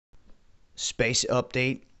Space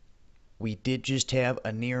update. We did just have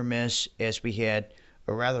a near miss as we had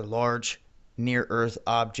a rather large near Earth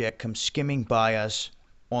object come skimming by us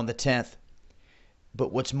on the 10th.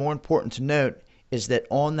 But what's more important to note is that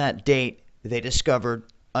on that date they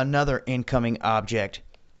discovered another incoming object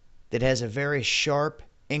that has a very sharp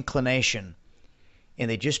inclination. And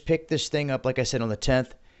they just picked this thing up, like I said, on the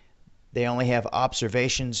 10th. They only have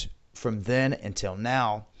observations from then until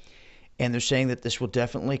now. And they're saying that this will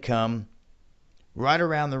definitely come right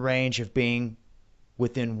around the range of being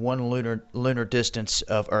within one lunar distance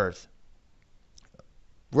of Earth.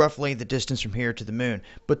 Roughly the distance from here to the moon.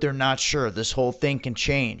 But they're not sure. This whole thing can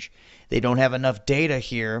change. They don't have enough data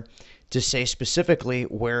here to say specifically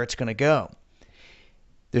where it's going to go.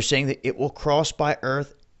 They're saying that it will cross by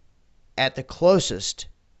Earth at the closest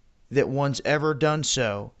that one's ever done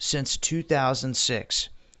so since 2006.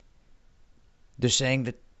 They're saying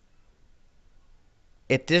that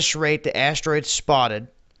at this rate, the asteroid's spotted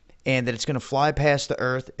and that it's going to fly past the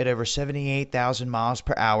Earth at over 78,000 miles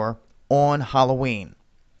per hour on Halloween.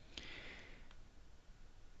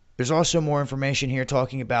 There's also more information here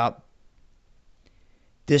talking about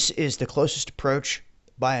this is the closest approach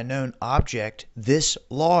by a known object this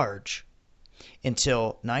large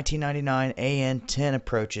until 1999 AN10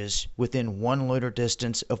 approaches within one lunar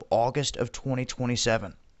distance of August of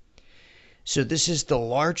 2027. So this is the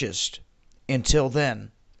largest until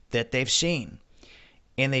then that they've seen.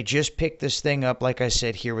 And they just picked this thing up, like I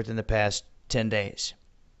said, here within the past 10 days.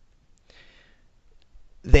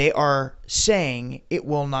 They are saying it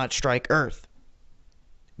will not strike Earth.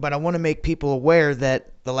 But I want to make people aware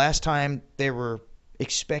that the last time they were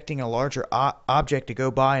expecting a larger object to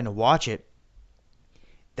go by and to watch it,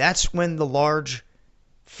 that's when the large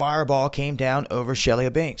fireball came down over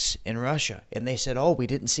Chelyabinsk in Russia. And they said, oh, we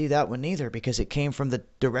didn't see that one either because it came from the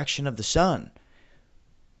direction of the sun.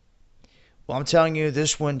 Well, I'm telling you,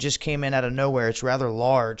 this one just came in out of nowhere. It's rather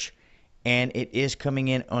large, and it is coming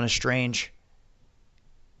in on a strange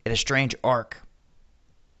arc.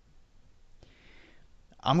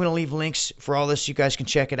 I'm going to leave links for all this. You guys can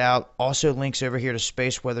check it out. Also, links over here to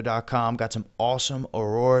spaceweather.com. Got some awesome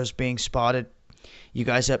auroras being spotted. You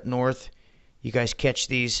guys up north, you guys catch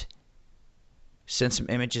these. Send some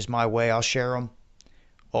images my way. I'll share them.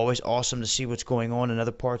 Always awesome to see what's going on in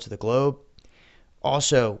other parts of the globe.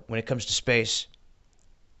 Also, when it comes to space,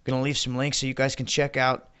 I'm going to leave some links so you guys can check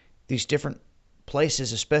out these different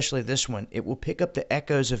places, especially this one. It will pick up the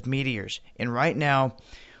echoes of meteors. And right now,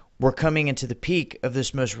 we're coming into the peak of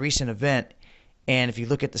this most recent event. And if you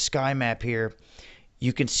look at the sky map here,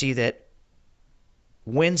 you can see that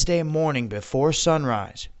Wednesday morning before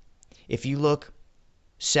sunrise, if you look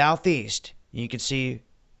southeast, you can see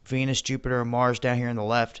Venus, Jupiter, and Mars down here on the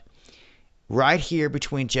left. Right here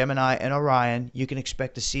between Gemini and Orion, you can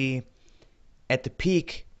expect to see at the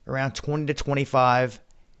peak around 20 to 25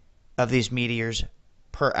 of these meteors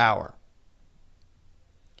per hour.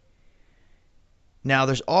 Now,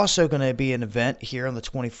 there's also going to be an event here on the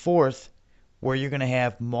 24th where you're going to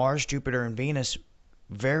have Mars, Jupiter, and Venus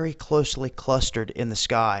very closely clustered in the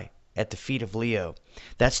sky at the feet of Leo.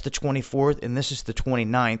 That's the 24th, and this is the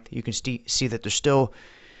 29th. You can see that they're still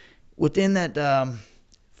within that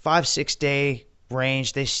 5-6 day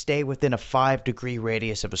range. They stay within a 5-degree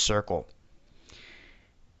radius of a circle.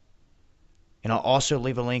 And I'll also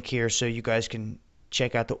leave a link here so you guys can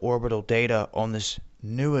check out the orbital data on this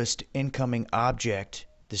newest incoming object,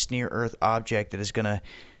 this near-Earth object that is going to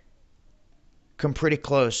come pretty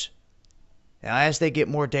close. Now, as they get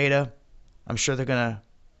more data, I'm sure they're going to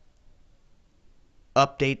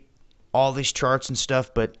update all these charts and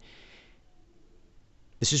stuff, but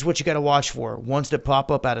this is what you got to watch for. Ones that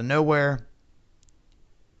pop up out of nowhere.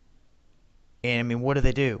 And, I mean, what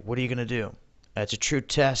do? What are you going to do? It's a true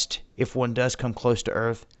test, if one does come close to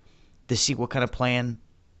Earth, to see what kind of plan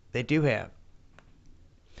they do have.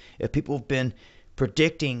 If people have been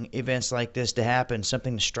predicting events like this to happen,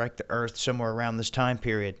 something to strike the Earth somewhere around this time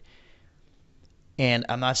period, and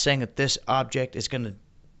I'm not saying that this object is going to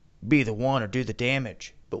be the one or do the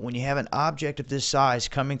damage, but when you have an object of this size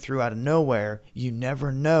coming through out of nowhere, you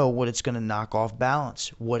never know what it's going to knock off balance,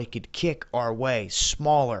 what it could kick our way,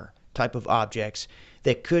 smaller type of objects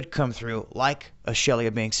that could come through like a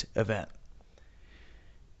Chelyabinsk event.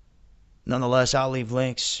 Nonetheless, I'll leave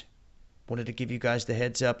links. Wanted to give you guys the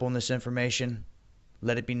heads up on this information.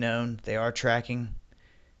 Let it be known they are tracking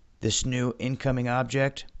this new incoming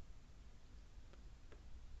object.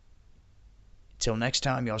 Till next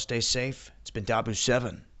time, y'all stay safe. It's been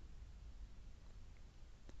Dabu7.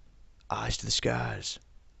 Eyes to the skies.